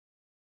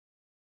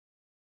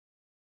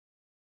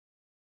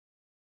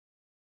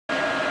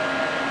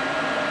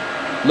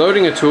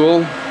Loading a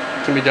tool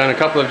can be done a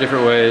couple of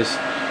different ways.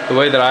 The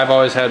way that I've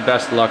always had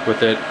best luck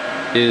with it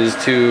is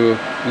to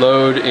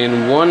load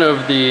in one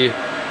of the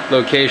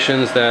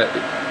locations that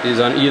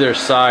is on either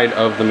side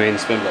of the main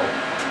spindle.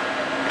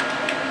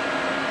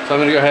 So I'm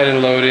going to go ahead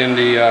and load in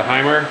the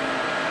Heimer.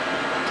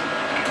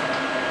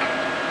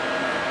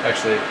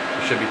 Actually,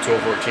 it should be tool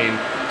 14.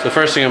 So the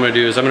first thing I'm going to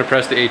do is I'm going to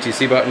press the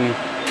ATC button,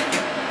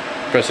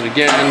 press it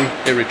again,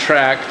 it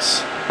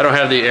retracts. I don't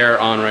have the air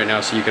on right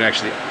now so you can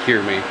actually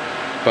hear me,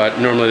 but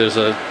normally there's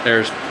a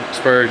air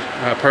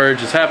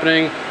purge is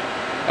happening.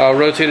 I'll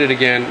rotate it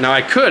again. Now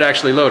I could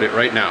actually load it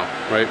right now,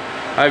 right?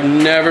 I've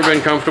never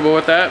been comfortable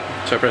with that,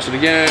 so I press it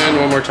again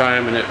one more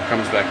time and it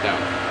comes back down.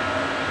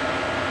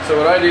 So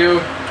what I do,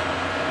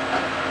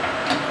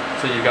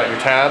 so you've got your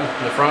tab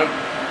in the front.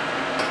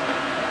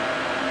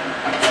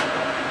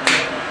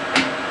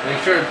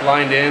 Make sure it's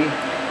lined in,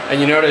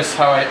 and you notice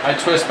how I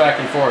twist back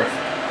and forth.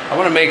 I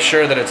want to make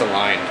sure that it's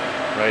aligned,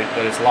 right?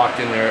 That it's locked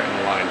in there and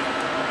aligned.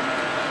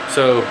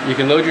 So you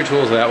can load your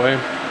tools that way.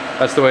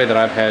 That's the way that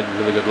I've had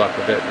really good luck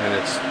with it, and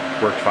it's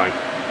worked fine.